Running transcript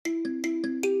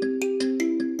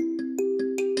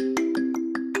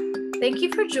Thank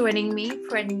you for joining me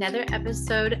for another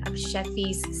episode of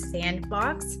Sheffy's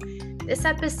Sandbox. This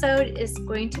episode is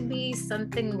going to be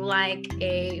something like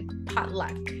a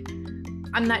potluck.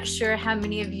 I'm not sure how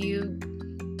many of you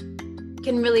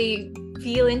can really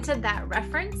feel into that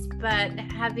reference, but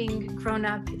having grown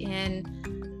up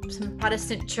in some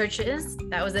Protestant churches,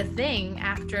 that was a thing.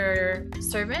 After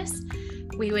service,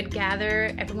 we would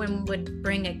gather, everyone would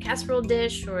bring a casserole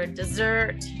dish or a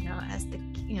dessert, as the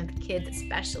kids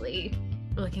especially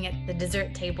looking at the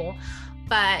dessert table,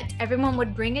 but everyone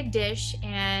would bring a dish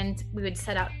and we would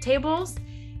set out tables.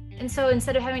 And so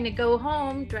instead of having to go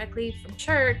home directly from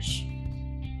church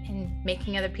and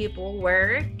making other people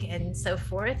work and so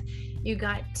forth, you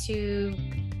got to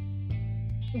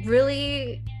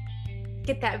really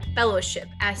get that fellowship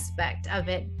aspect of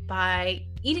it by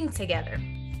eating together.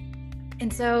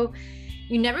 And so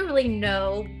you never really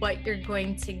know what you're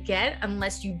going to get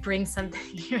unless you bring something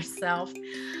yourself.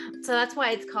 So that's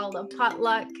why it's called a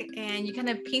potluck, and you kind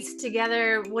of piece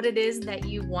together what it is that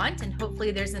you want, and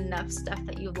hopefully there's enough stuff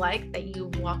that you like that you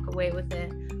walk away with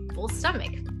a full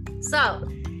stomach. So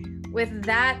with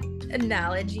that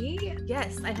analogy,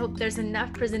 yes, I hope there's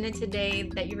enough presented today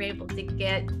that you're able to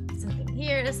get something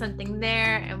here, something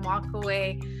there, and walk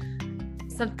away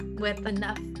with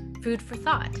enough food for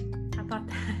thought. How about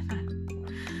that?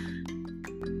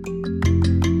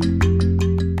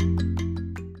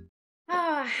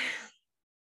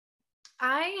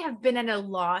 I have been at a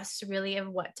loss really of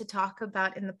what to talk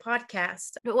about in the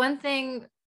podcast. But one thing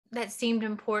that seemed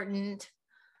important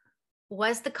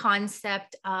was the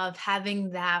concept of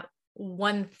having that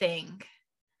one thing.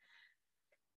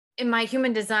 In my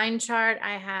human design chart,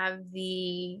 I have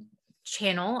the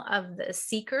channel of the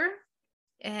seeker,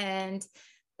 and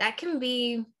that can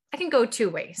go two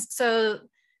ways. So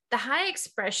the high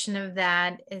expression of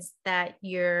that is that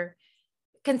you're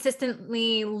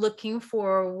consistently looking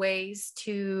for ways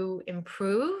to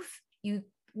improve. You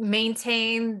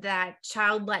maintain that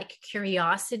childlike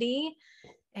curiosity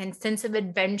and sense of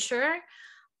adventure.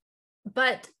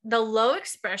 But the low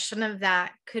expression of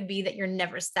that could be that you're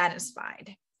never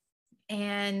satisfied.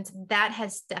 And that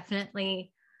has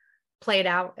definitely played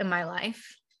out in my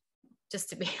life,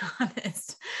 just to be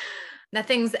honest.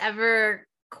 Nothing's ever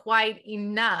quite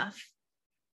enough.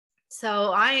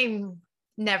 So I'm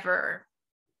never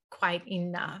quite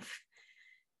enough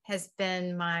has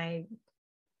been my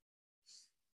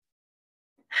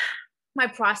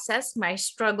process, my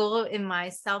struggle in my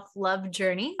self-love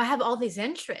journey. I have all these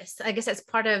interests. I guess that's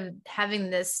part of having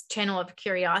this channel of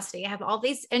curiosity. I have all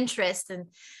these interests and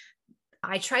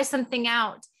I try something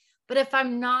out, but if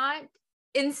I'm not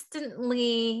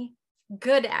instantly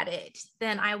good at it,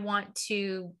 then I want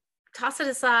to toss it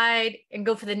aside and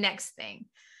go for the next thing.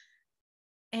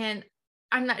 And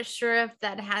I'm not sure if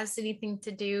that has anything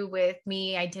to do with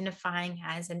me identifying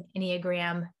as an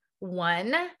Enneagram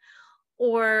 1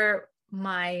 or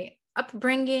my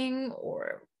upbringing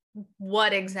or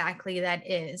what exactly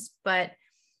that is. But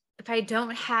if I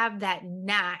don't have that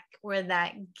knack or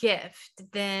that gift,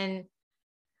 then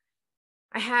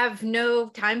I have no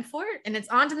time for it, and it's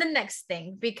on to the next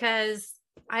thing, because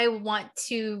I want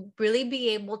to really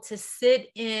be able to sit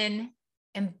in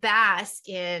and bask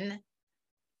in,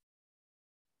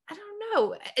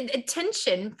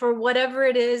 attention for whatever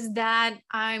it is that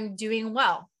I'm doing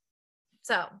well.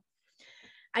 So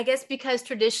I guess because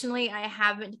traditionally I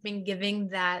haven't been giving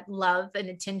that love and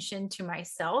attention to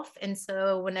myself. And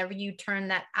so whenever you turn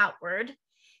that outward,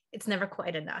 it's never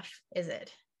quite enough, is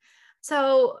it?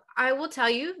 So I will tell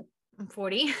you, I'm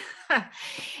 40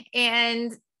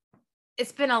 and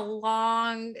it's been a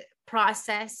long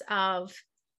process of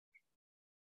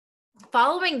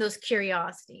following those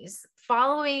curiosities,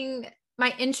 following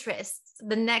my interests,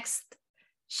 the next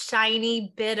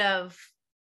shiny bit of,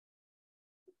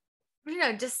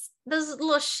 just those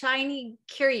little shiny,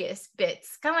 curious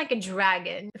bits, kind of like a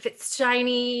dragon. If it's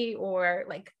shiny or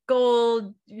like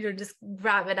gold, just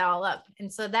grab it all up.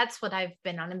 And so that's what I've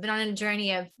been on. I've been on a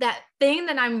journey of that thing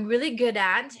that I'm really good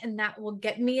at and that will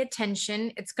get me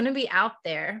attention. It's going to be out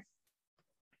there.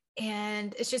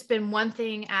 And it's just been one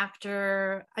thing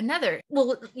after another.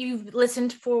 Well, you've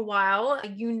listened for a while.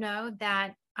 You know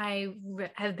that I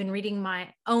have been reading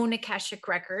my own Akashic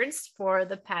records for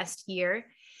the past year.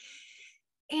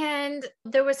 And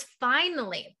there was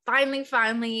finally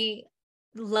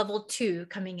level 2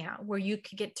 coming out where you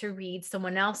could get to read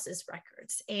someone else's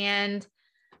records. And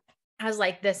I was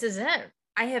like, this is it.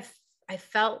 I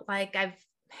felt like I've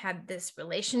had this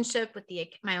relationship with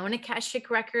my own Akashic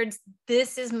records.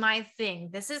 This is my thing.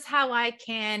 This is how I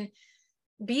can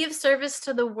be of service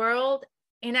to the world.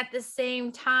 And at the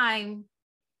same time,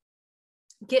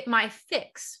 get my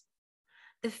fix,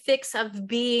 the fix of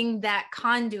being that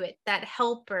conduit, that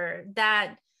helper,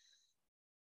 that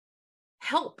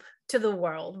help to the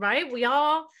world, right? We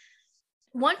all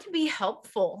want to be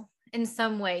helpful in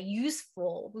some way,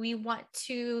 useful. We want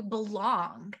to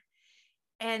belong.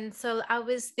 And so I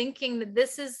was thinking that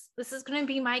this is going to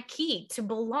be my key to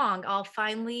belong. I'll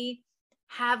finally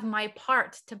have my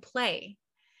part to play.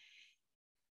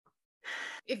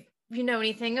 If you know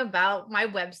anything about my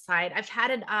website, I've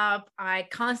had it up. I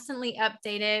constantly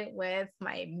update it with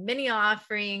my mini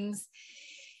offerings.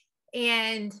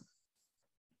 And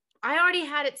I already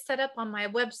had it set up on my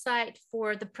website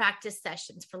for the practice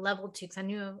sessions for level 2, because I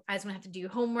knew I was going to have to do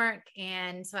homework.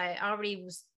 And so I already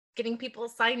was getting people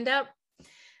signed up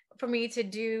for me to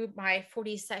do my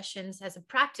 40 sessions as a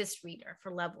practice reader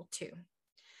for level 2.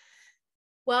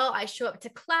 Well, I show up to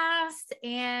class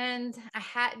and I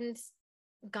hadn't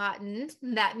gotten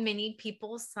that many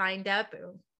people signed up,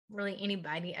 or really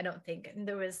anybody, I don't think. And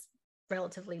there was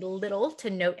relatively little to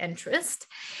no interest.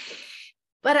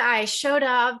 But I showed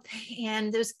up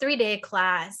and it was a 3-day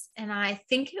class. And I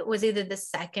think it was either the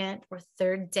second or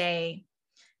third day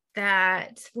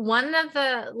that one of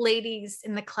the ladies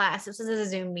in the class, this was a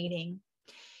Zoom meeting,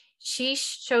 she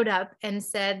showed up and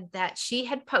said that she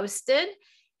had posted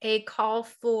a call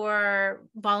for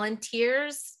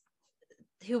volunteers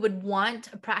who would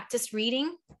want a practice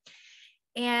reading.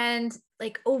 And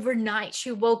like overnight,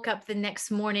 she woke up the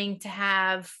next morning to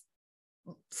have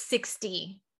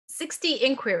 60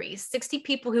 inquiries, 60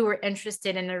 people who were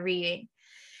interested in a reading.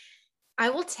 I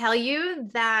will tell you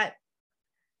that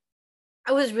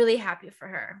I was really happy for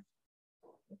her.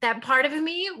 That part of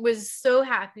me was so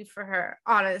happy for her,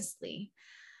 honestly.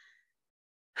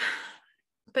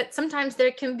 But sometimes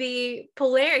there can be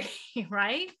polarity,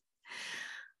 right?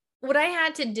 What I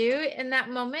had to do in that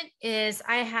moment is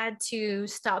I had to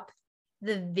stop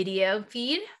the video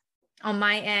feed on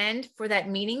my end for that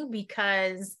meeting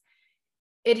because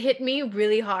it hit me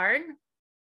really hard.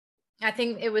 I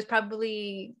think it was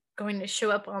probably going to show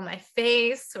up on my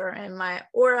face or in my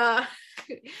aura.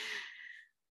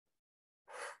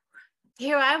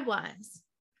 Here I was.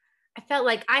 I felt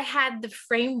like I had the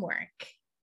framework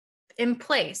in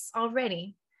place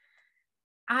already.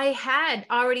 I had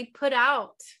already put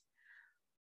out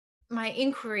my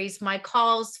inquiries, my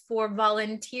calls for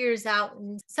volunteers out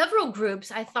in several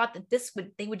groups. I thought that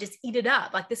they would just eat it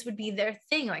up. Like this would be their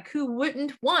thing. Like who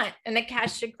wouldn't want an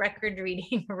Akashic record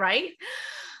reading, right?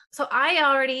 So I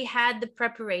already had the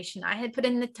preparation. I had put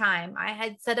in the time. I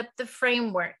had set up the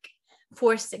framework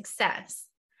for success.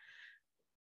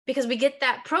 Because we get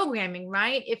that programming,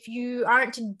 right? If you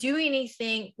aren't doing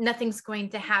anything, nothing's going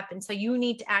to happen. So you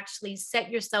need to actually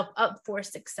set yourself up for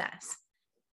success.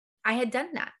 I had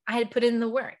done that. I had put in the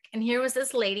work. And here was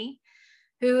this lady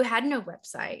who had no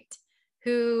website,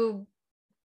 who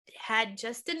had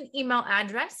just an email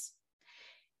address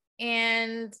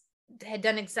and had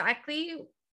done exactly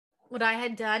what I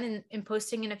had done in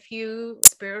posting in a few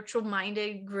spiritual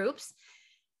minded groups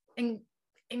and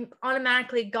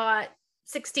automatically got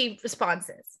 60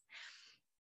 responses.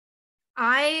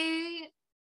 I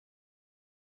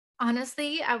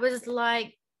was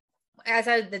like, as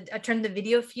I turned the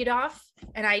video feed off,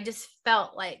 and I just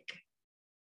felt like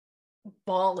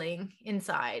bawling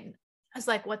inside. I was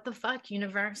like, what the fuck,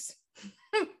 universe?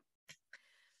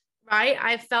 Right?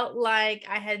 I felt like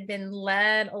I had been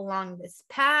led along this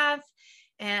path,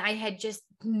 and I had just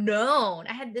known,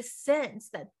 I had this sense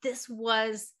that this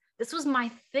was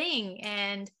my thing.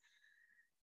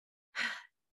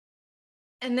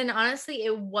 And then honestly,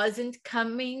 it wasn't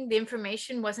coming, the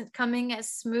information wasn't coming as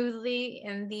smoothly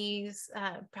in these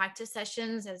practice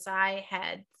sessions as I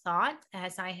had thought,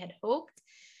 as I had hoped.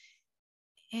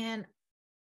 And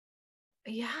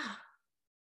yeah,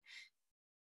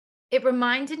 it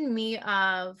reminded me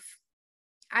of,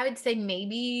 I would say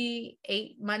maybe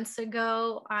 8 months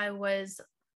ago, I was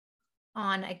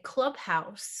on a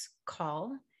Clubhouse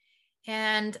call,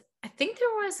 and I think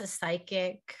there was a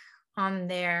psychic on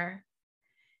there.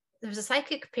 There was a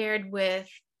psychic paired with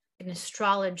an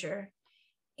astrologer,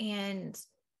 and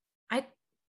I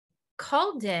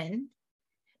called in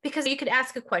because you could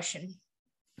ask a question,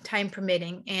 time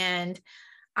permitting. And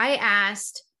I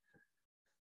asked,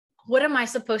 what am I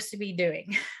supposed to be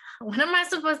doing? What am I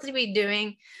supposed to be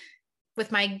doing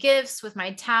with my gifts, with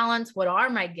my talents? What are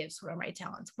my gifts? What are my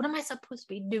talents? What am I supposed to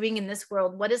be doing in this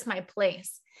world? What is my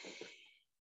place?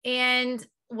 And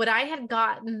what I had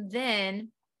gotten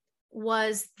then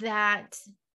was that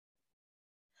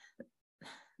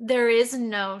there is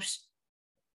no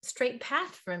straight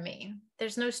path for me.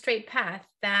 There's no straight path,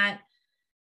 that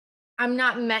I'm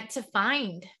not meant to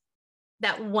find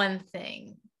that one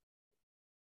thing.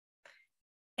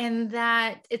 And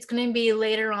that it's going to be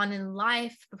later on in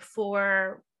life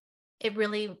before it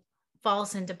really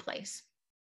falls into place.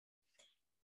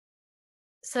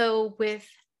 So with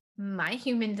my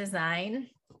human design,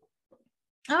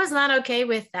 I was not okay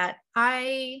with that.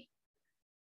 I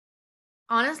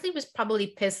honestly was probably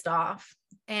pissed off.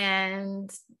 And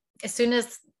as soon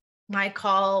as my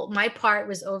part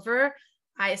was over,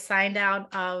 I signed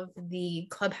out of the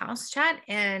Clubhouse chat,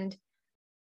 and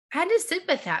I had to sit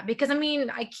with that because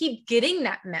I keep getting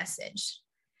that message.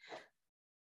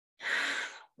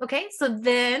 Okay, so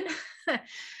then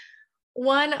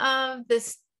one of the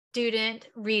student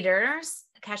readers,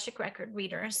 Akashic Record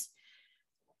readers,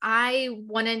 I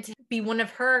wanted to be one of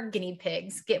her guinea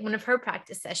pigs, get one of her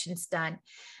practice sessions done.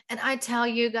 And I tell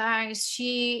you guys,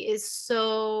 she is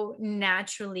so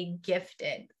naturally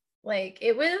gifted. Like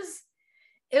it was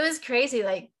crazy.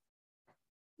 Like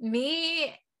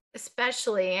me,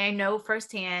 especially, I know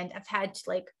firsthand, I've had to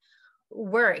like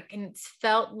work, and it's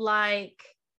felt like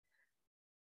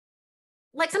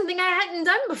something I hadn't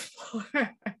done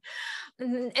before.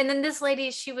 And then this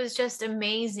lady, she was just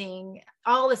amazing.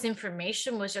 All this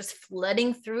information was just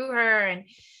flooding through her. And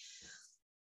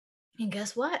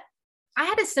guess what? I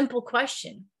had a simple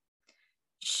question.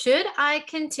 Should I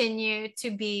continue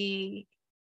to be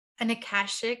an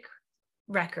Akashic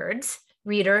Records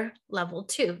reader level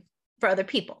 2 for other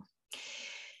people?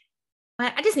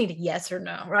 I just need a yes or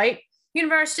no, right?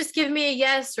 Universe, just give me a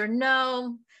yes or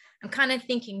no. I'm kind of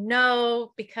thinking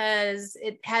no, because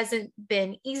it hasn't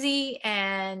been easy,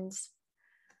 and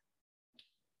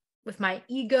with my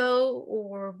ego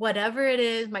or whatever it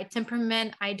is, my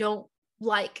temperament, I don't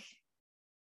like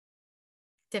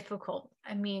difficult.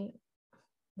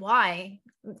 Why?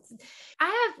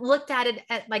 I have looked at it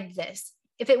like this.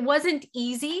 If it wasn't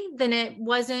easy, then it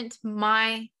wasn't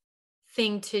my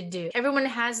thing to do. Everyone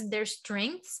has their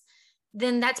strengths,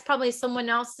 then that's probably someone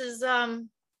else's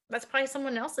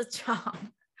job.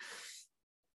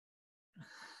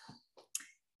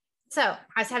 So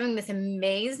I was having this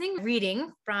amazing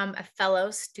reading from a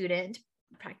fellow student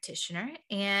practitioner,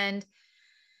 and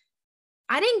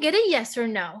I didn't get a yes or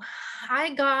no.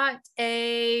 I got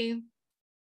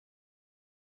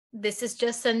this is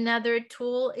just another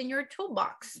tool in your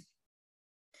toolbox.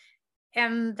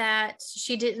 And that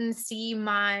she didn't see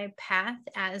my path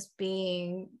as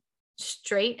being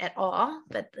straight at all,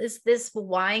 but this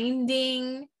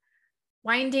winding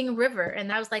river. And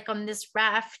I was like on this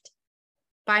raft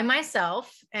by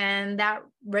myself, and that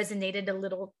resonated a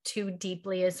little too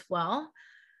deeply as well.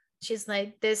 She's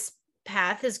like, this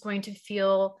path is going to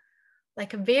feel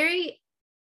like a very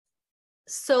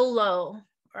solo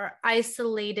or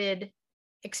isolated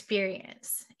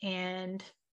experience. And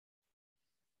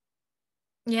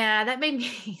yeah, that made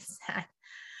me sad.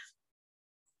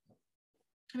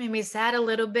 It made me sad a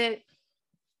little bit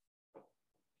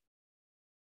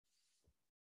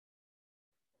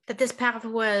that this path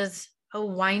was a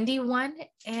windy one,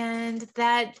 and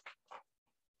that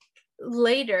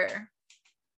later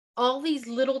all these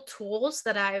little tools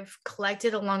that I've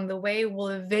collected along the way will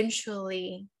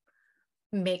eventually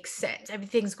make sense.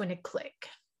 Everything's going to click.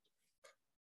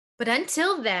 But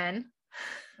until then,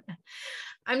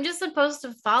 I'm just supposed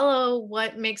to follow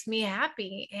what makes me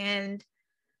happy. And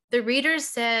the reader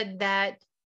said that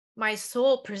my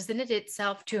soul presented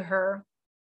itself to her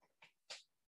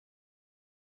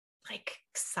like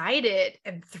excited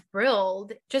and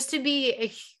thrilled just to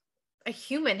be a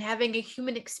human, having a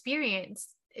human experience.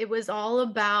 It was all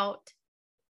about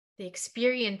the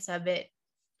experience of it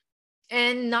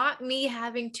and not me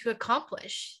having to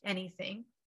accomplish anything.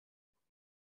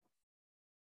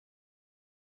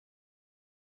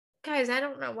 Guys, I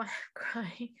don't know why I'm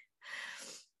crying.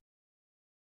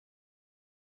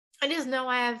 I just know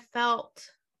I have felt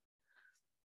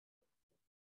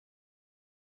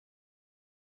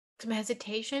some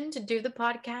hesitation to do the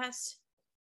podcast.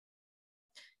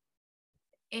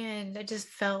 And I just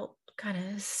felt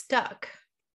kind of stuck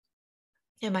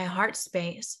in my heart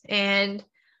space. And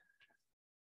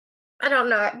I don't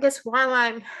know, I guess that's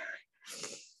why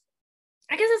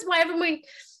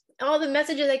all the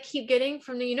messages I keep getting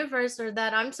from the universe are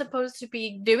that I'm supposed to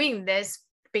be doing this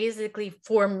basically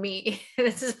for me.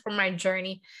 This is for my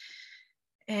journey.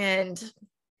 And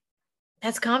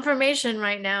that's confirmation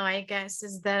right now, I guess,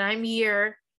 is that I'm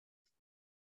here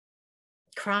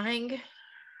crying.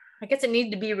 I guess it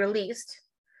needed to be released.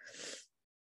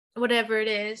 Whatever it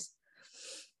is.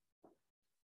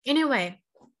 Anyway,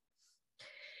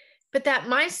 but that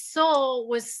my soul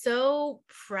was so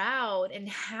proud and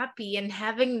happy and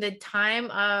having the time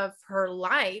of her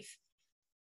life.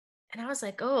 And I was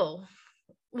like, oh,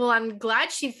 Well, I'm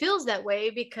glad she feels that way,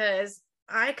 because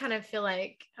I kind of feel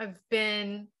like I've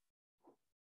been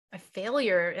a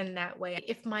failure in that way.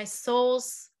 If my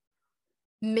soul's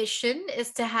mission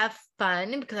is to have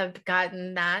fun, because I've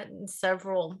gotten that in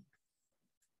several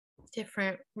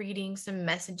different readings and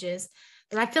messages,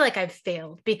 then I feel like I've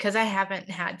failed because I haven't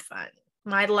had fun.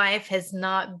 My life has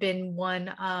not been one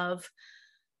of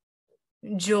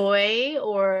joy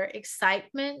or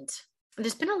excitement.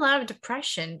 There's been a lot of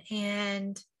depression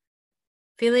and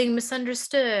feeling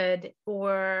misunderstood,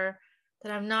 or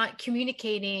that I'm not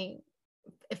communicating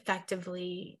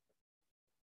effectively.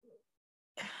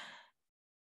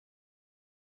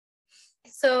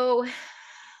 So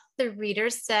the reader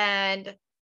said,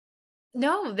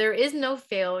 no, there is no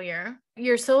failure.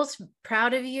 Your soul's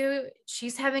proud of you.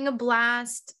 She's having a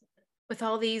blast with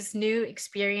all these new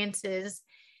experiences.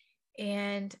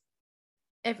 And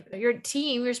if your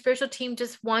team, your spiritual team,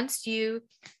 just wants you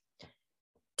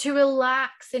to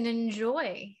relax and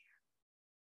enjoy.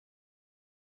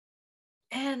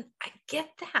 And I get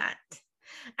that.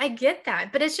 I get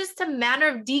that. But it's just a matter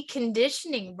of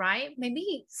deconditioning, right?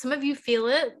 Maybe some of you feel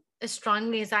it as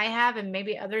strongly as I have, and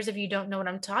maybe others of you don't know what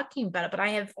I'm talking about. But I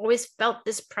have always felt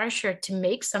this pressure to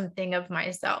make something of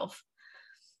myself.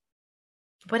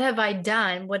 What have I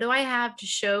done? What do I have to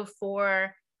show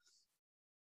for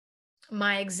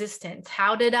my existence?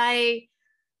 How did I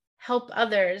help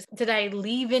others? Did I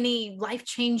leave any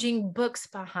life-changing books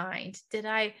behind? Did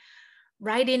I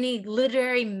write any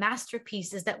literary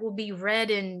masterpieces that will be read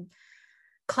in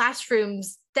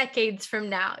classrooms decades from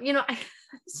now? You know,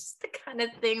 it's just the kind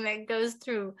of thing that goes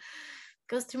through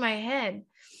my head.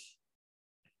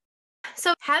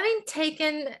 So having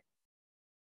taken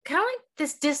kind of like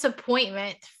this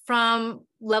disappointment from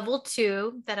level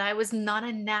 2, that I was not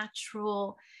a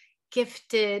natural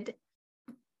gifted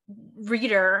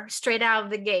reader straight out of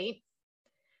the gate,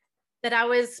 that I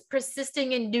was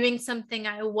persisting in doing something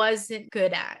I wasn't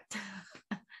good at.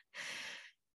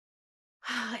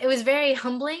 It was very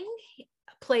humbling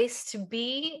place to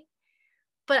be,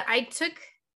 but I took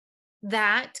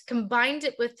that, combined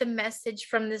it with the message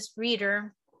from this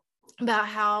reader about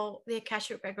how the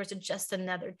Akashic Records are just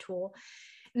another tool.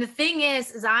 And the thing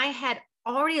is I had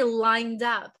already lined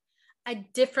up a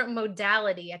different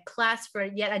modality, a class for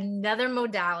yet another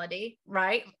modality,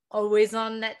 right? Always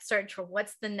on that search for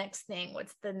what's the next thing?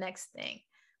 What's the next thing?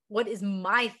 What is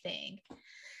my thing?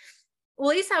 Well,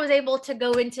 at least I was able to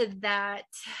go into that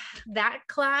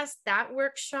class, that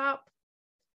workshop,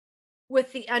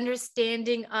 with the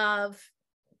understanding of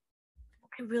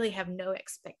I really have no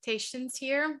expectations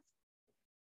here,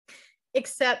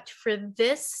 except for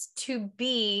this to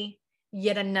be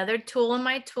yet another tool in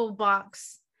my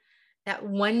toolbox that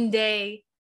one day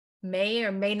may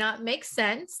or may not make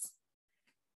sense.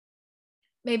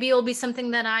 Maybe it'll be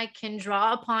something that I can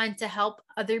draw upon to help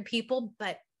other people,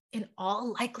 but in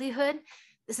all likelihood,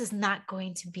 this is not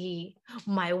going to be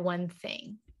my one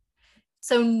thing.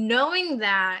 So knowing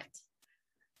that,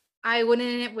 I went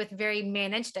in it with very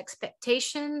managed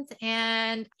expectations.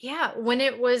 And yeah, when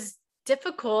it was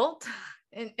difficult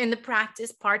in the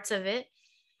practice parts of it,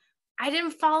 I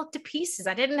didn't fall to pieces.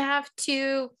 I didn't have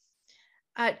to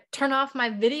turn off my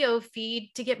video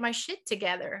feed to get my shit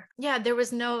together. Yeah, there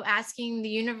was no asking the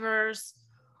universe,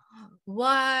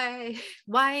 why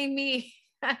me?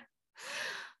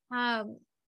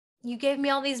 You gave me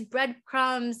all these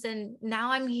breadcrumbs and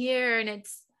now I'm here and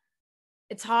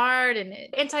it's hard and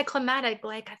anticlimactic.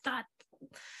 Like I thought,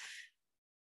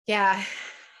 yeah,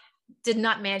 did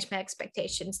not manage my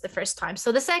expectations the first time.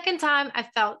 So the second time I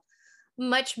felt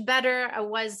much better. I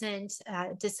wasn't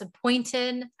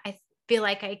disappointed. I feel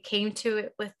like I came to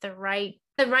it with the right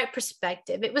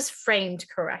perspective. It was framed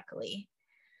correctly.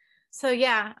 So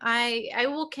yeah, I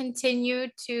will continue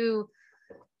to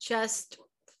just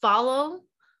follow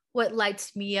what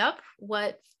lights me up,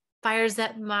 what fires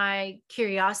up my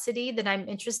curiosity that I'm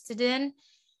interested in,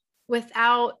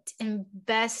 without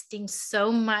investing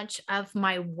so much of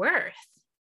my worth.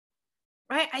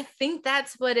 Right? I think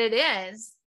that's what it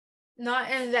is. Not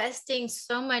investing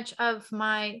so much of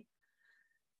my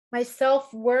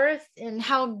self-worth and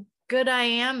how good I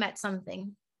am at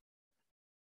something,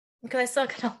 because I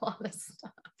suck at a lot of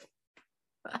stuff.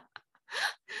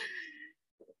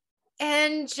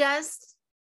 And just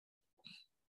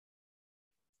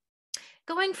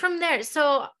going from there.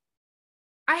 So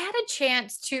I had a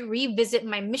chance to revisit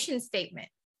my mission statement.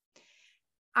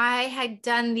 I had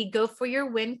done the Go for Your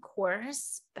Win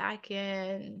course back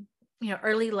in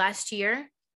early last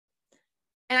year.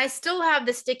 And I still have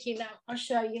the sticky note. I'll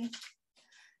show you.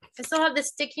 I still have the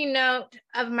sticky note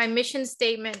of my mission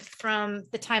statement from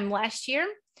the time last year.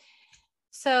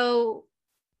 So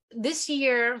this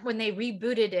year, when they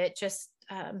rebooted it just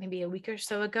maybe a week or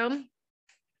so ago,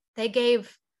 they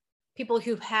gave people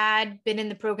who had been in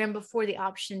the program before the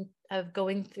option of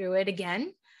going through it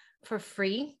again for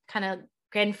free, kind of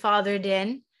grandfathered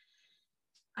in.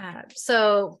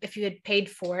 So if you had paid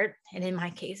for it, and in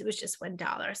my case, it was just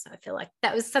 $1. So I feel like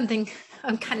that was something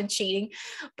I'm kind of cheating.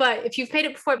 But if you've paid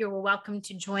it before, you're welcome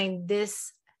to join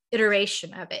this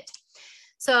iteration of it.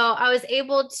 So I was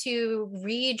able to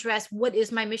readdress what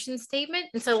is my mission statement.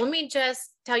 And so let me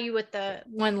just tell you what the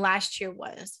one last year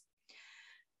was.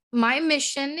 My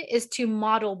mission is to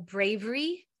model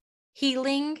bravery,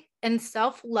 healing, and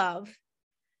self-love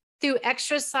through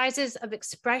exercises of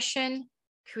expression,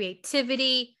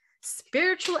 creativity,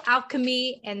 spiritual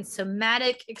alchemy, and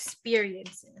somatic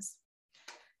experiences.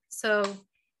 So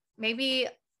maybe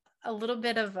a little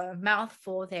bit of a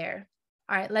mouthful there.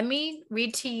 All right, let me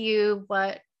read to you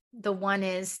what the one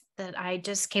is that I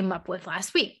just came up with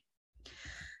last week.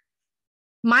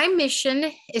 My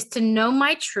mission is to know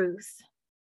my truth,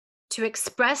 to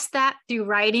express that through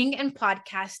writing and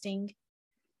podcasting,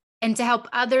 and to help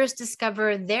others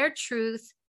discover their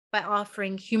truth by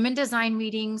offering human design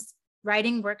readings,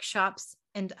 writing workshops,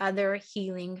 and other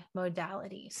healing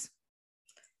modalities.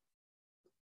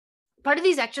 Part of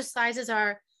these exercises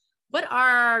are, what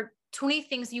are 20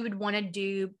 things you would want to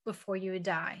do before you would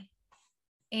die?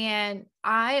 And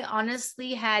I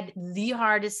honestly had the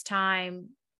hardest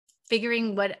time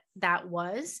figuring what that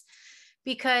was,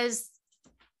 because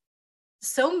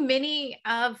so many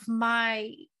of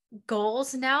my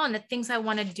goals now and the things I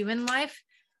want to do in life,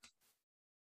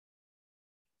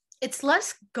 it's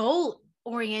less goal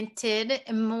oriented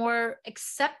and more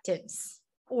acceptance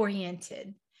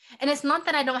oriented. And it's not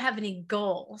that I don't have any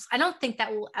goals. I don't think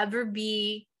that will ever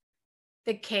be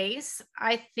the case.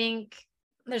 I think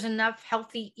there's enough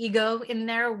healthy ego in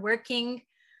there working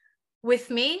with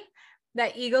me,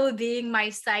 that ego being my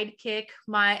sidekick,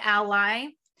 my ally.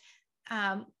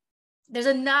 There's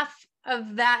enough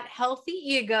of that healthy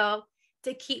ego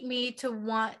to keep me to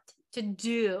want to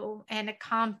do and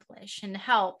accomplish and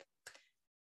help.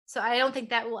 So I don't think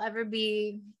that will ever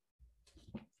be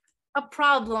a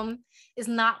problem, is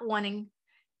not wanting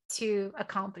to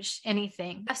accomplish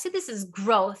anything. I see this as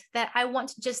growth, that I want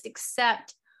to just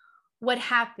accept what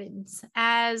happens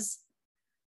as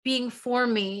being for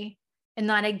me and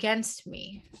not against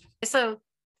me. So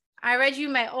I read you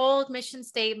my old mission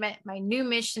statement, my new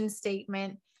mission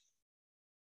statement.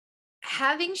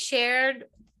 Having shared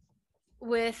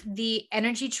with the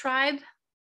energy tribe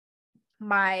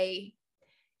my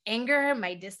anger,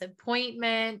 my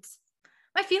disappointment,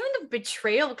 my feeling of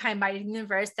betrayal kind of by the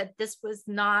universe, that this was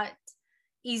not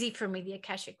easy for me, the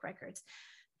Akashic Records.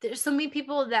 There's so many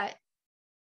people that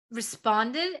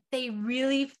responded. They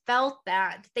really felt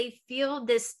that. They feel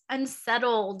this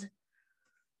unsettled,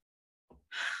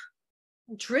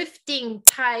 drifting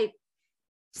type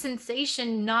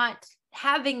sensation, not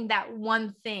having that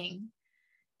one thing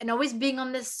and always being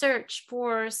on this search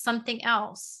for something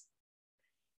else.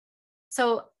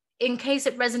 So in case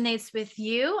it resonates with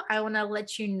you, I want to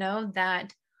let you know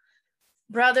that,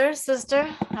 brother, sister,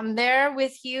 I'm there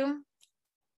with you.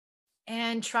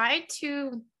 And try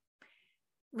to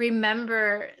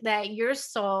remember that your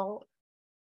soul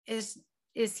is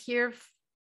here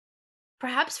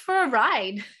perhaps for a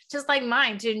ride, just like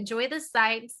mine, to enjoy the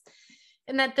sights,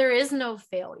 and that there is no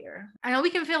failure. I know we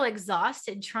can feel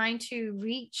exhausted trying to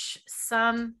reach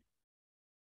some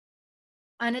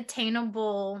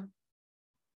unattainable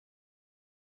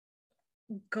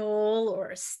goal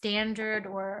or standard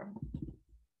or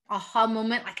aha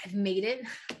moment, like I've made it.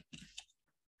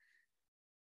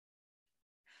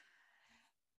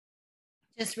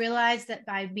 Just realize that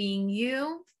by being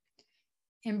you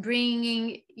and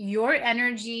bringing your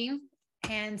energy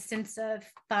and sense of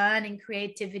fun and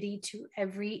creativity to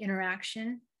every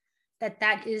interaction,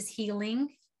 that is healing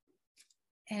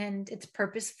and it's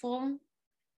purposeful.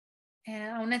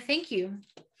 And I want to thank you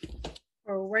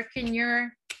for working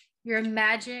your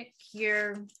magic,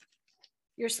 your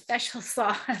special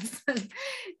sauce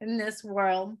in this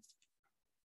world.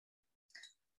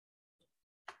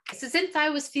 So since I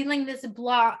was feeling this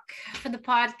block for the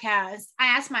podcast, I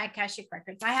asked my Akashic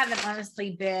Records. I haven't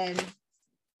honestly been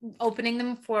opening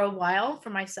them for a while for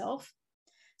myself.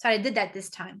 So I did that this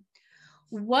time.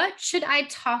 What should I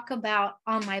talk about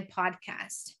on my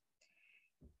podcast?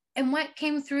 And what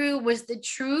came through was the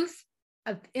truth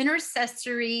of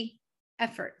intercessory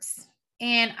efforts.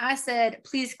 And I said,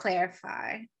 please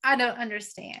clarify. I don't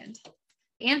understand.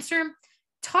 Answer: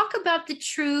 talk about the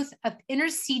truth of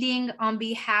interceding on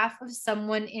behalf of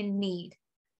someone in need.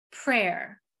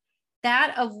 Prayer.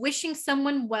 that of wishing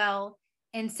someone well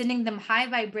and sending them high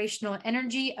vibrational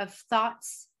energy of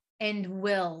thoughts and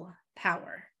will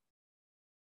power.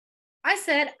 I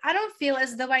said, I don't feel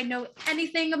as though I know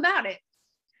anything about it.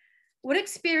 What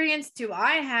experience do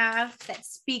I have that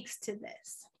speaks to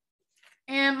this?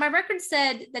 And my record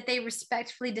said that they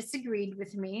respectfully disagreed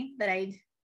with me, that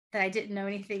I didn't know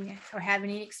anything or have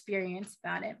any experience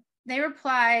about it. They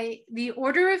reply, the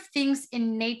order of things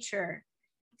in nature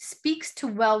speaks to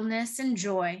wellness and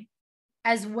joy,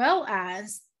 as well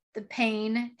as the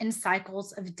pain and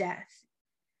cycles of death.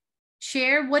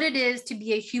 Share what it is to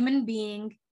be a human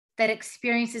being that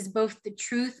experiences both the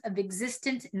truth of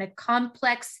existence in a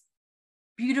complex,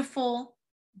 beautiful,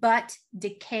 but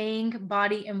decaying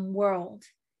body and world,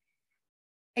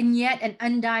 and yet an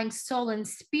undying soul and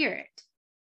spirit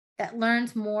that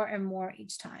learns more and more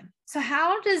each time. So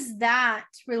how does that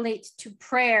relate to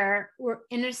prayer or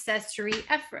intercessory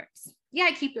efforts? Yeah,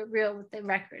 I keep it real with the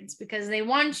records because they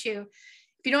want you.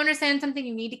 If you don't understand something,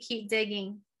 you need to keep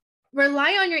digging.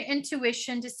 Rely on your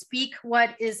intuition to speak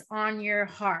what is on your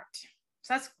heart.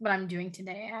 So that's what I'm doing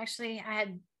today. Actually, I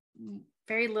had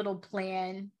very little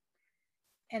plan.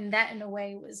 And that in a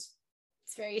way it's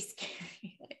very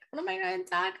scary. Like, what am I going to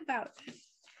talk about?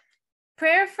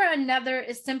 Prayer for another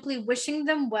is simply wishing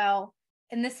them well.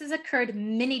 And this has occurred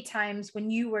many times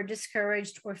when you were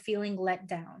discouraged or feeling let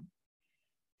down.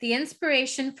 The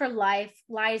inspiration for life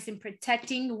lies in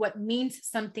protecting what means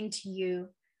something to you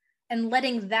and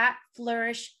letting that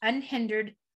flourish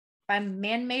unhindered by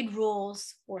man-made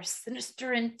rules or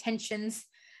sinister intentions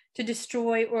to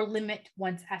destroy or limit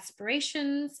one's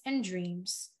aspirations and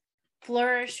dreams.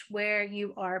 Flourish where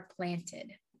you are planted.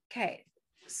 Okay,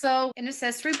 so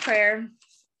intercessory prayer.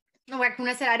 Like when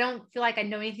I said I don't feel like I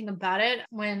know anything about it,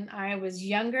 when I was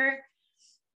younger,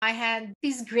 I had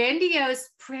these grandiose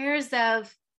prayers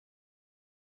of,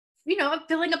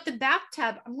 filling up the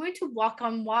bathtub. I'm going to walk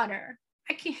on water.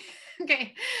 I can't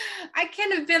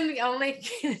have been the only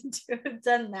kid to have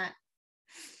done that.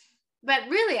 But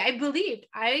really, I believed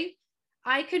I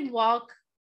could walk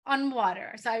on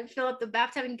water. So I fill up the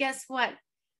bathtub, and guess what?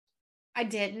 I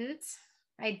didn't.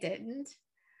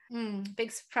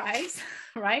 Big surprise,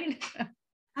 right?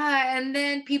 And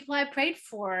then people I prayed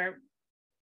for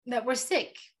that were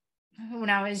sick when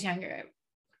I was younger,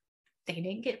 they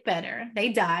didn't get better. They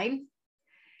died.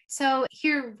 So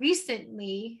here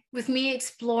recently, with me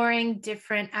exploring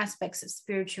different aspects of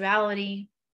spirituality,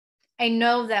 I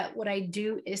know that what I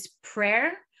do is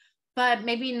prayer, but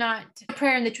maybe not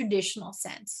prayer in the traditional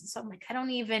sense. So I'm like, I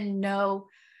don't even know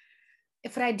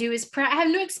if what I do is prayer. I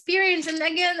have no experience. And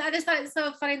again, I just thought it's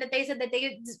so funny that they said that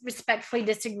they respectfully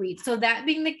disagreed. So that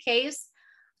being the case,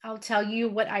 I'll tell you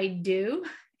what I do.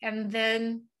 And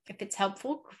then if it's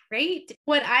helpful, great.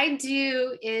 What I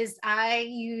do is I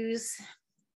use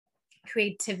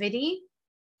creativity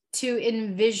to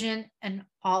envision an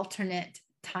alternate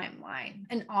timeline,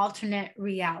 an alternate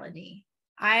reality.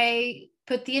 I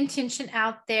put the intention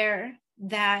out there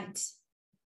that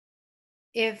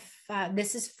if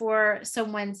this is for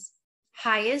someone's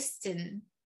highest and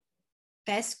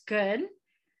best good,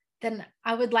 then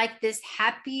I would like this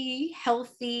happy,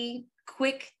 healthy,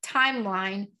 quick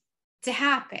timeline to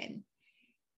happen.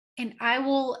 And I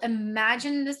will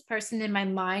imagine this person in my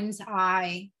mind's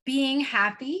eye being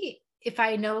happy if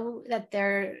I know that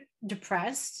they're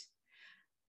depressed,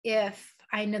 if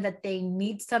I know that they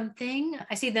need something,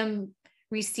 I see them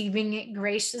receiving it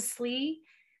graciously.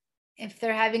 If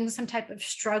they're having some type of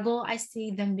struggle, I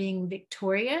see them being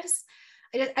victorious.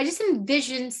 I just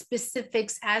envision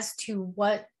specifics as to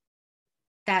what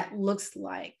that looks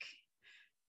like.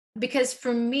 Because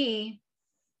for me,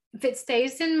 if it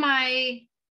stays in my,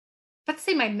 let's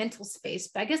say my mental space,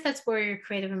 but I guess that's where your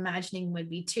creative imagining would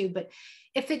be too. But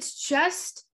if it's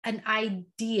just an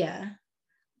idea,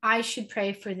 I should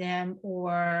pray for them.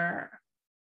 Or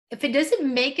if it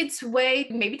doesn't make its way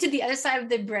maybe to the other side of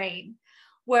the brain,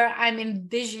 where I'm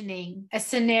envisioning a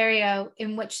scenario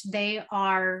in which they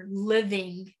are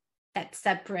living that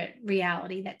separate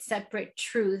reality, that separate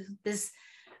truth, this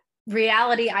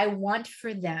reality I want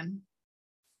for them.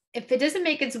 If it doesn't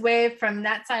make its way from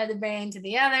that side of the brain to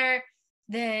the other,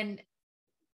 then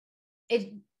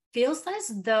it feels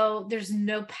as though there's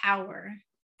no power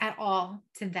at all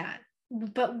to that.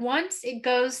 But once it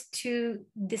goes to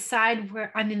decide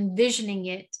where I'm envisioning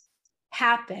it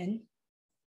happen,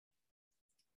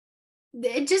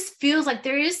 it just feels like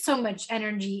there is so much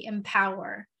energy and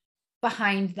power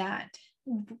behind that.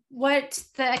 What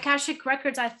the Akashic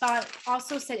Records I thought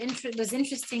also said was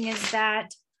interesting is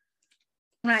that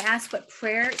when I asked what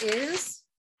prayer is,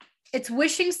 it's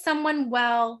wishing someone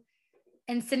well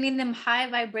and sending them high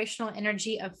vibrational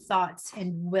energy of thoughts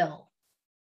and will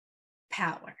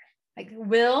power. Like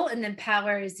will and then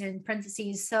power is in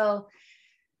parentheses. So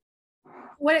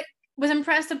what was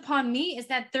impressed upon me is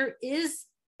that there is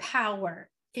power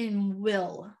in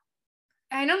will.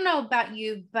 I don't know about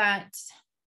you, but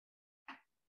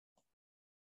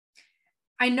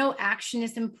I know action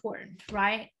is important,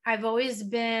 right? I've always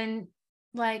been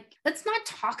like, let's not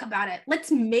talk about it.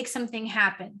 Let's make something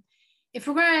happen. If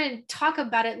we're going to talk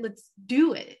about it, let's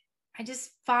do it. I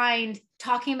just find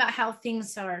talking about how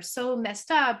things are so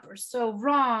messed up or so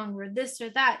wrong or this or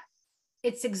that,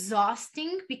 it's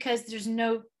exhausting because there's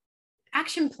no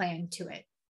action plan to it.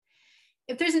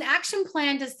 If there's an action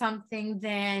plan to something,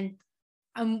 then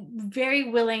I'm very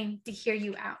willing to hear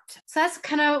you out. So that's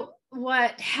kind of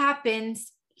what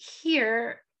happens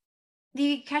here.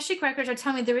 The Akashic records are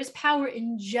telling me there is power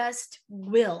in just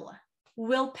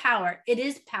willpower. It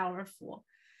is powerful.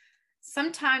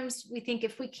 Sometimes we think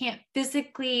if we can't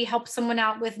physically help someone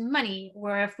out with money,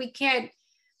 or if we can't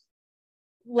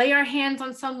lay our hands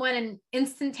on someone and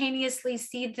instantaneously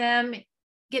see them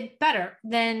get better,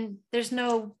 then there's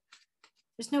no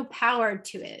power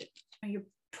to it. Your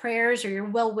prayers or your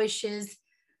well wishes,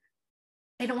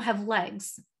 they don't have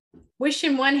legs. Wish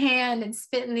in one hand and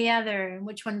spit in the other, and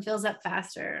which one fills up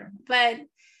faster. But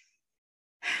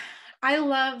I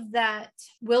love that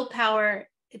willpower,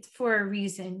 it's for a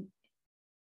reason,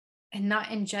 and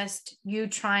not in just you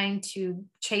trying to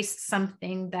chase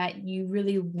something that you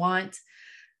really want,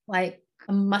 like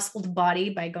a muscled body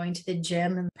by going to the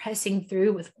gym and pressing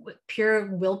through with pure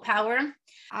willpower.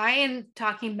 I am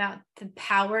talking about the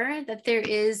power that there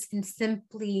is in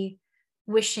simply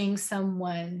wishing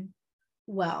someone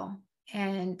well.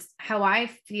 And how I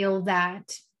feel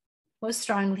that most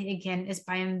strongly, again, is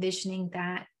by envisioning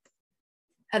that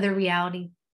other reality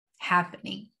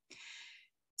happening.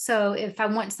 So if I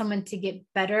want someone to get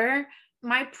better,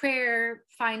 my prayer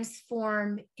finds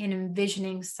form in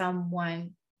envisioning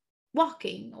someone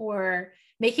walking or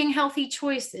making healthy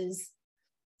choices,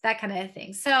 that kind of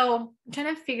thing. So I'm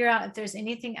trying to figure out if there's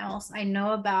anything else I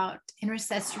know about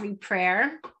intercessory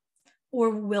prayer or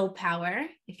willpower,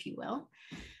 if you will,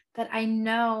 that I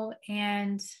know.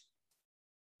 And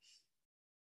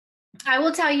I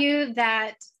will tell you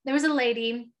that there was a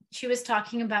lady, she was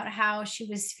talking about how she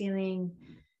was feeling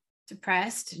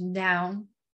depressed and down.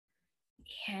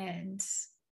 And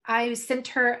I sent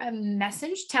her a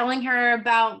message telling her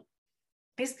about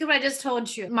basically what I just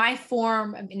told you, my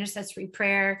form of intercessory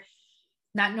prayer,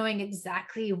 not knowing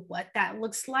exactly what that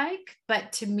looks like,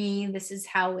 but to me, this is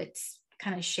how it's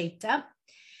kind of shaped up.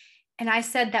 And I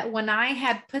said that when I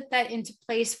had put that into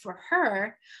place for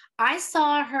her, I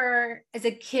saw her as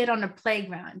a kid on a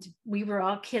playground. We were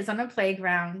all kids on a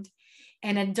playground.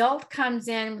 An adult comes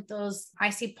in with those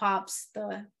icy pops,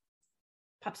 the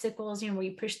popsicles, where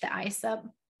you push the ice up,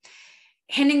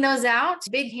 handing those out,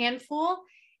 big handful.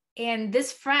 And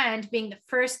this friend being the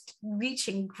first reach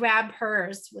and grab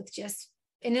hers with just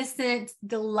innocent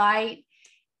delight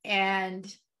and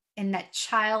that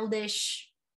childish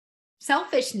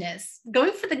selfishness,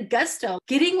 going for the gusto,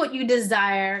 getting what you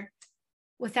desire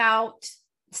without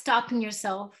stopping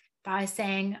yourself by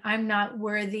saying, I'm not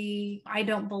worthy, I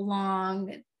don't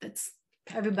belong, that's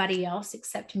everybody else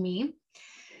except me.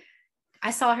 I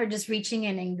saw her just reaching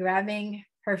in and grabbing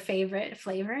her favorite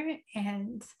flavor,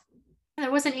 and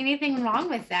there wasn't anything wrong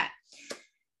with that.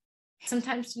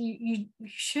 Sometimes you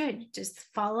should just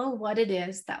follow what it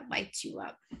is that lights you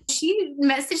up. She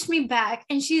messaged me back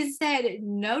and she said,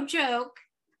 no joke,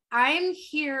 I'm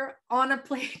here on a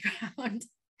playground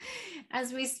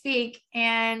as we speak.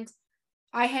 And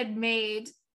I had made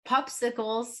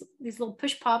popsicles, these little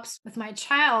push pops with my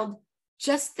child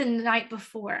just the night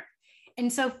before.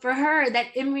 And so for her,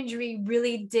 that imagery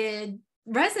really did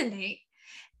resonate.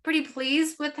 Pretty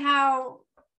pleased with how,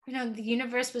 the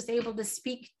universe was able to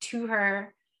speak to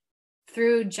her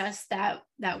through just that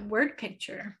word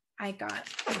picture I got.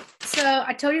 So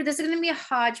I told you this is going to be a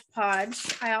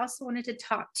hodgepodge. I also wanted to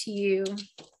talk to you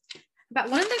about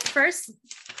one of the first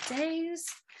days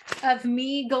of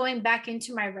me going back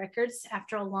into my records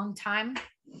after a long time.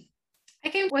 I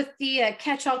came with the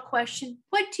catch-all question,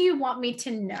 what do you want me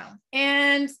to know?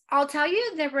 And I'll tell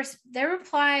you, their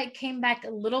reply came back a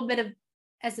little bit of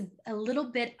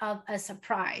a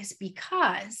surprise,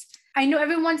 because I know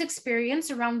everyone's experience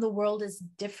around the world is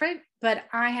different, but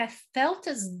I have felt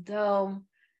as though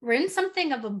we're in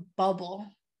something of a bubble.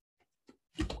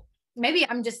 Maybe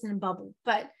I'm just in a bubble,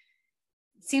 but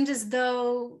it seems as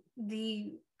though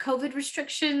the COVID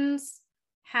restrictions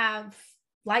have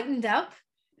lightened up.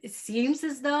 It seems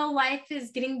as though life is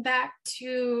getting back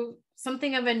to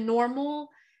something of a normal,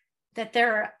 that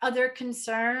there are other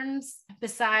concerns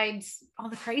besides all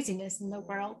the craziness in the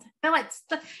world. I feel like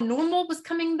the normal was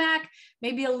coming back.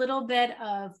 Maybe a little bit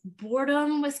of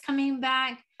boredom was coming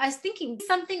back. I was thinking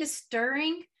something is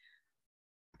stirring,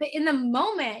 but in the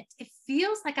moment, it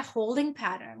feels like a holding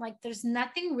pattern. Like there's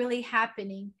nothing really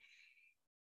happening.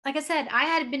 Like I said, I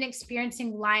had been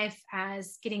experiencing life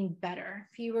as getting better.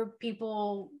 Fewer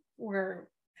people were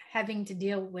having to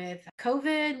deal with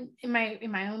COVID in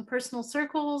my own personal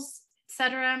circles,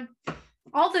 etc.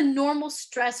 All the normal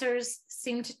stressors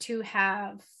seemed to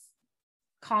have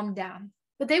calmed down,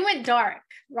 but they went dark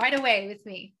right away with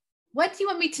me. What do you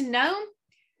want me to know?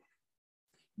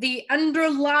 The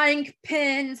underlying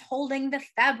pins holding the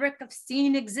fabric of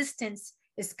seen existence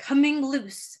is coming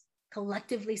loose,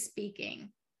 collectively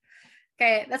speaking.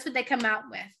 Okay, that's what they come out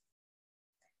with.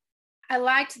 I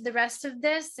liked the rest of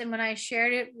this, and when I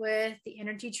shared it with the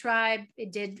Energy Tribe,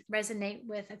 it did resonate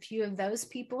with a few of those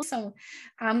people. So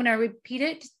I'm going to repeat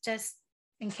it just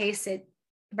in case it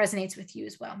resonates with you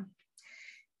as well.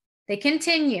 They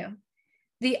continue.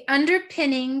 The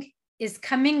underpinning is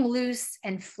coming loose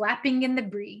and flapping in the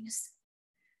breeze.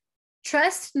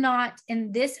 Trust not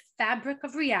in this fabric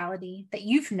of reality that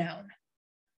you've known,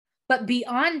 but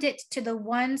beyond it to the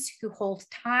ones who hold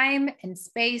time and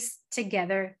space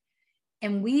together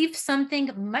and weave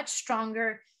something much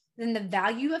stronger than the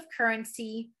value of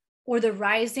currency or the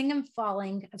rising and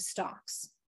falling of stocks.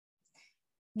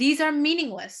 These are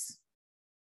meaningless.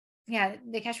 Yeah,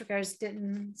 the Akashic Records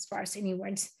didn't sparse any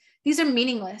words. These are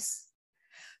meaningless.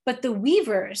 But the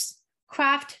weavers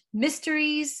craft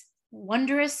mysteries,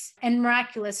 wondrous and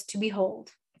miraculous to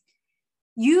behold.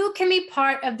 You can be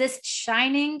part of this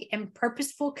shining and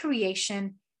purposeful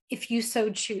creation if you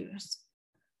so choose.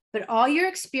 But all your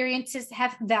experiences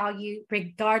have value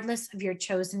regardless of your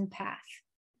chosen path.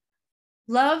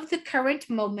 Love the current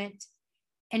moment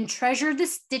and treasure the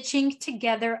stitching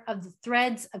together of the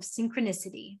threads of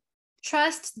synchronicity.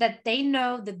 Trust that they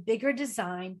know the bigger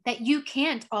design that you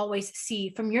can't always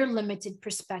see from your limited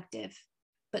perspective,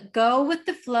 but go with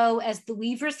the flow as the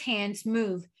weaver's hands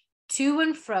move to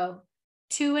and fro,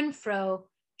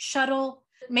 shuttle,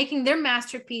 making their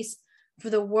masterpiece for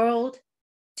the world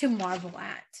to marvel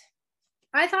at.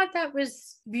 I thought that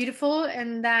was beautiful,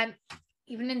 and that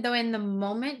even though in the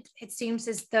moment it seems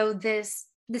as though this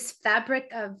fabric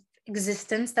of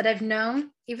existence that I've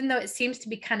known, even though it seems to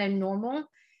be kind of normal,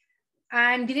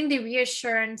 I'm getting the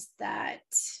reassurance that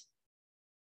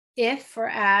if or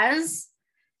as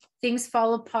things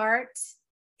fall apart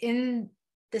in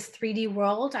this 3D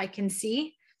world, I can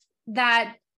see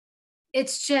that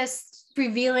it's just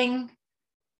revealing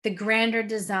the grander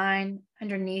design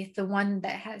underneath, the one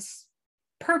that has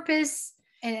purpose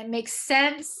and it makes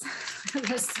sense.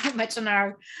 There's so much in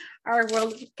our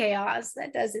world of chaos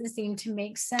that doesn't seem to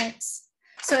make sense.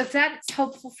 So if that's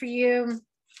helpful for you,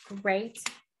 great.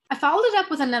 I followed it up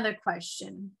with another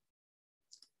question.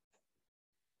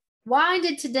 Why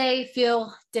did today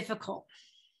feel difficult?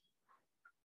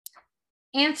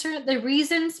 Answer: the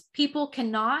reasons people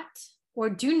cannot or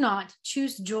do not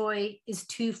choose joy is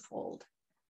twofold.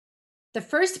 The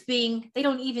first being they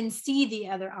don't even see the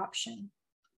other option.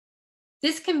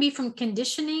 This can be from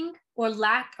conditioning or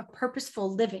lack of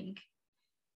purposeful living.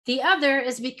 The other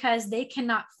is because they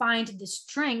cannot find the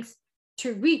strength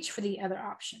to reach for the other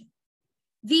option.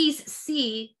 These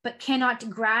see but cannot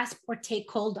grasp or take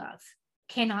hold of,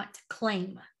 cannot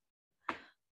claim.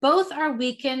 Both are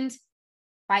weakened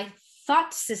by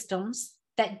thought systems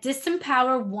that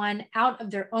disempower one out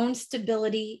of their own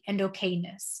stability and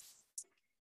okayness.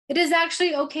 It is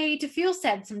actually okay to feel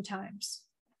sad sometimes,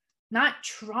 not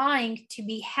trying to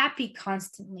be happy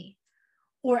constantly,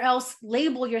 or else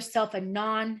label yourself a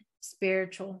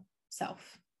non-spiritual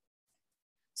self.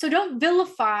 So don't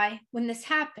vilify when this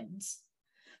happens,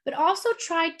 but also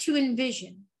try to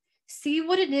envision, see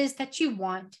what it is that you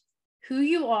want, who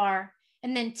you are,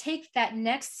 and then take that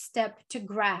next step to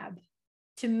grab,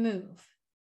 to move.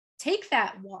 Take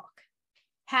that walk,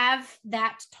 have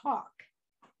that talk,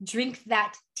 drink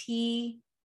that tea,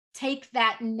 take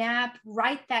that nap,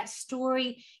 write that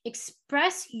story,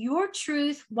 express your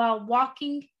truth while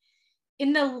walking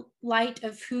in the light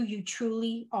of who you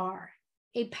truly are,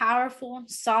 a powerful,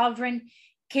 sovereign,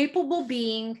 capable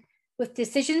being with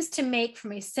decisions to make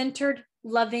from a centered,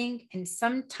 loving, and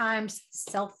sometimes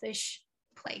selfish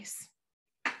place.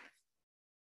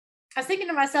 I was thinking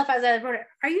to myself as I wrote it,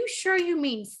 are you sure you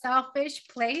mean selfish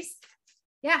place?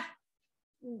 Yeah,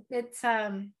 it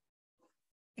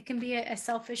can be a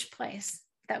selfish place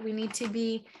that we need to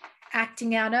be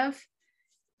acting out of,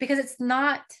 because it's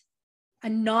not a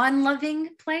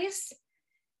non-loving place.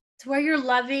 to where you're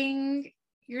loving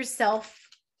yourself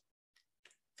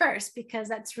first, because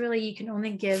that's really, you can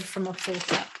only give from a full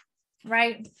cup,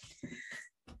 right?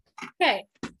 Okay,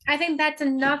 I think that's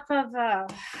enough of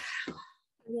what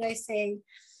did I say,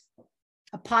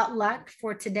 a potluck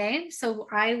for today. So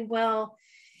I will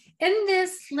end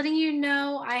this letting you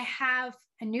know I have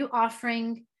a new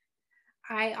offering.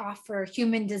 I offer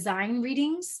human design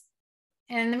readings.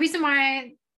 And the reason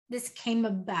why this came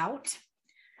about,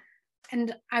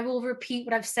 and I will repeat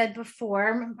what I've said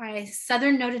before, my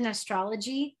Southern Node in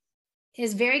astrology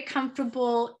is very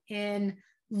comfortable in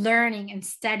learning and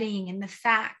studying and the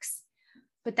facts,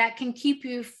 but that can keep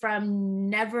you from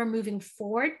never moving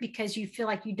forward because you feel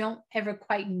like you don't ever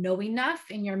quite know enough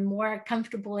and you're more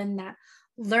comfortable in that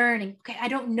learning. Okay, I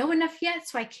don't know enough yet,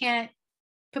 so I can't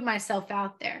put myself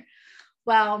out there.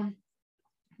 Well,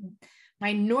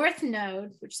 my North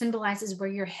Node, which symbolizes where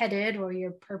you're headed or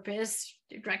your purpose,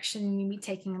 the direction you be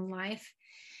taking in life,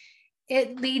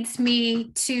 it leads me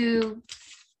to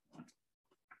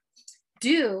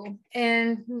do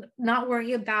and not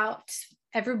worry about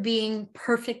ever being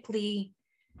perfectly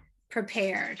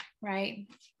prepared, right?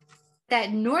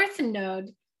 That North Node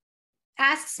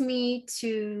asks me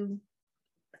to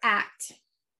act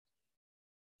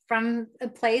from a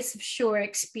place of sure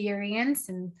experience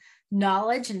and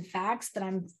knowledge and facts that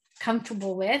I'm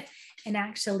comfortable with, and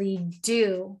actually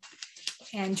do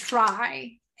and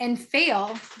try and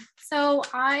fail. So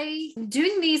I'm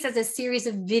doing these as a series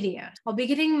of videos. I'll be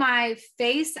getting my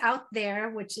face out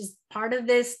there, which is part of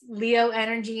this Leo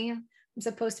energy I'm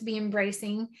supposed to be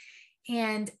embracing,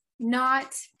 and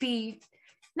not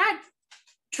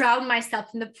drown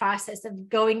myself in the process of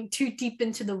going too deep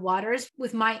into the waters.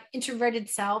 With my introverted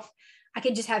self, I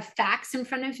can just have facts in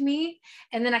front of me,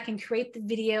 and then I can create the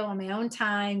video on my own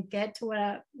time, get to what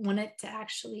I want it to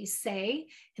actually say,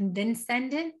 and then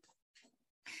send it.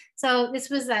 So this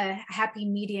was a happy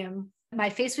medium. My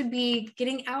face would be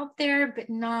getting out there, but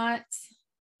not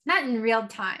in real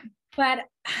time. But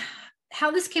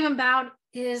how this came about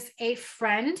is a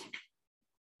friend.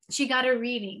 She got a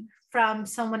reading from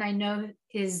someone I know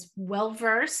is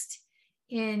well-versed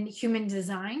in human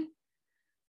design.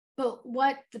 But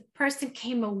what the person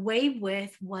came away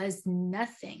with was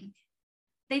nothing.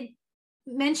 They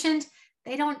mentioned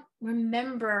they don't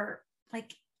remember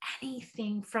like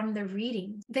anything from the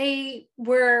reading. They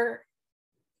were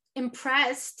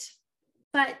impressed,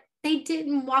 but they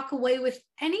didn't walk away with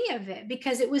any of it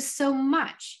because it was so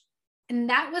much. And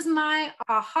that was my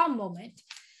aha moment,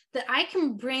 that I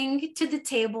can bring to the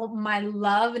table my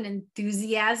love and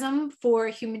enthusiasm for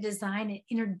human design and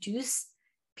introduce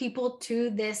people to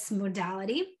this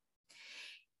modality.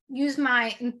 Use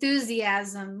my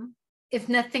enthusiasm, if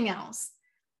nothing else,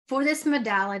 for this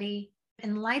modality,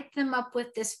 and light them up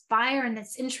with this fire and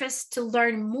this interest to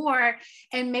learn more,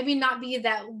 and maybe not be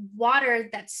that water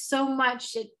that's so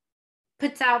much it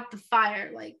puts out the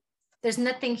fire. Like there's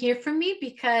nothing here for me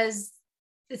because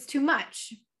it's too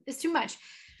much. It's too much.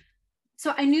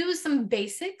 So I knew some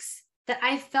basics that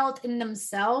I felt in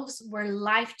themselves were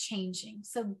life-changing.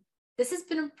 So this has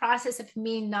been a process of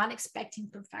me not expecting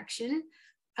perfection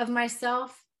of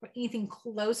myself or anything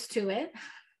close to it,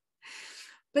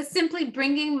 but simply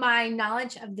bringing my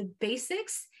knowledge of the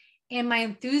basics and my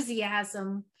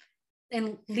enthusiasm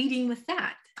and leading with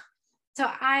that. So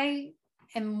I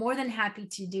am more than happy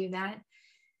to do that.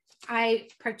 I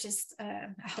purchased a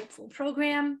helpful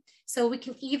program, so we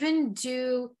can even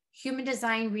do human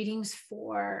design readings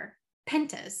for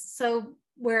pentas. So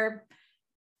where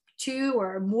two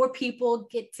or more people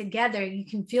get together, you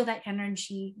can feel that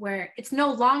energy where it's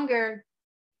no longer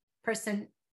person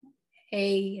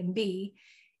A and B.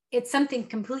 It's something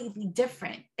completely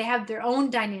different. They have their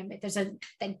own dynamic.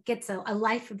 That gets a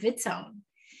life of its own.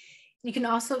 You can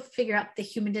also figure out the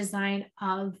human design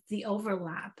of the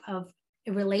overlap of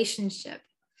a relationship,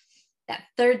 that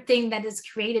third thing that is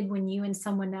created when you and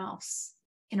someone else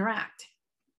interact.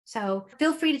 So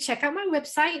feel free to check out my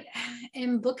website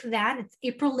and book that. It's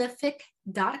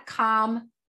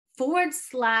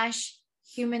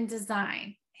aprillific.com/human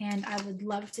design. And I would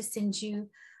love to send you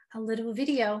a little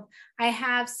video. I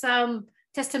have some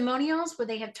testimonials where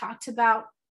they have talked about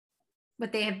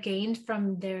what they have gained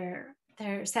from their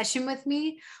session with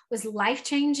me was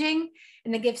life-changing,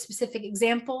 and they give specific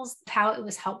examples of how it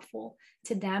was helpful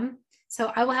to them.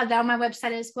 So I will have that on my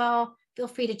website as well. Feel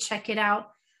free to check it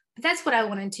out. But that's what I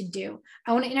wanted to do.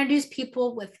 I want to introduce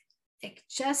people with like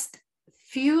just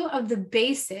few of the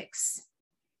basics,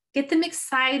 get them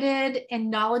excited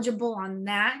and knowledgeable on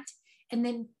that, and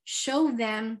then show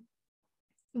them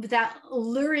without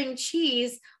alluring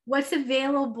cheese, what's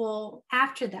available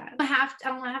after that? I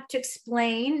don't have to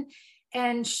explain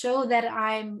and show that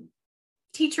I'm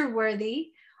teacher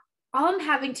worthy. All I'm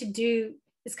having to do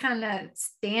is kind of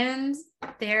stand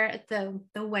there at the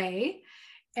way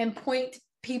and point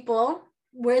people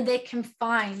where they can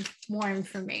find more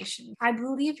information. I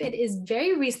believe it is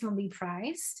very reasonably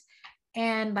priced.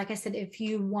 And like I said, if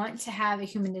you want to have a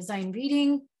human design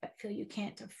reading, but feel you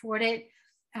can't afford it,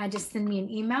 just send me an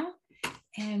email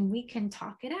and we can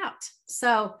talk it out.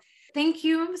 So thank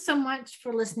you so much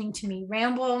for listening to me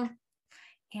ramble.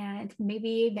 And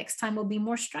maybe next time will be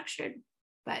more structured,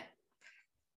 but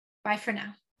bye for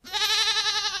now.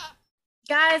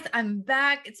 Guys, I'm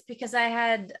back. It's because I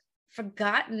had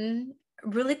forgotten a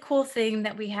really cool thing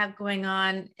that we have going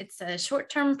on. It's a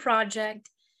short-term project.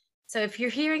 So if you're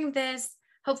hearing this,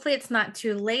 hopefully it's not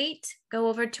too late. Go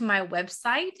over to my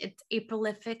website. It's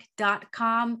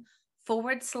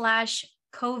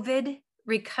aprillific.com/COVID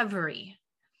recovery.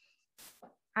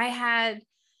 I had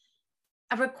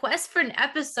a request for an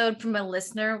episode from a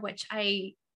listener, which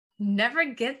I never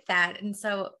get that. And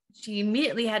so she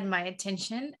immediately had my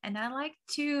attention, and I like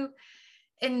to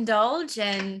indulge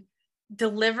and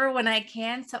deliver when I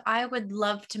can. So I would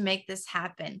love to make this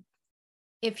happen.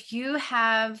 If you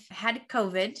have had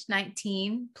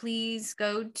COVID-19, please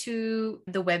go to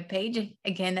the webpage.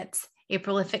 Again, that's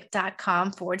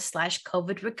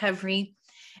aprillific.com/COVID recovery,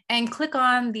 and click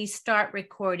on the start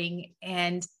recording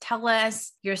and tell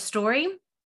us your story.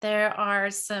 There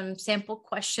are some sample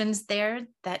questions there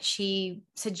that she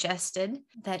suggested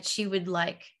that she would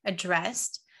like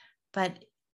addressed, but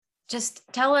just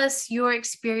tell us your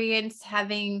experience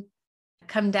having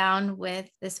come down with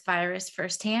this virus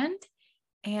firsthand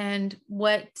and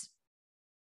what,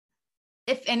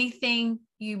 if anything,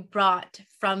 you brought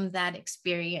from that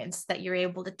experience that you're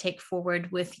able to take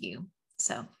forward with you.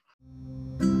 So.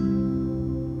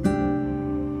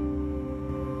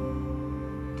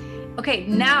 Okay,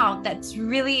 now that's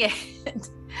really it.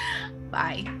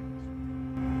 Bye.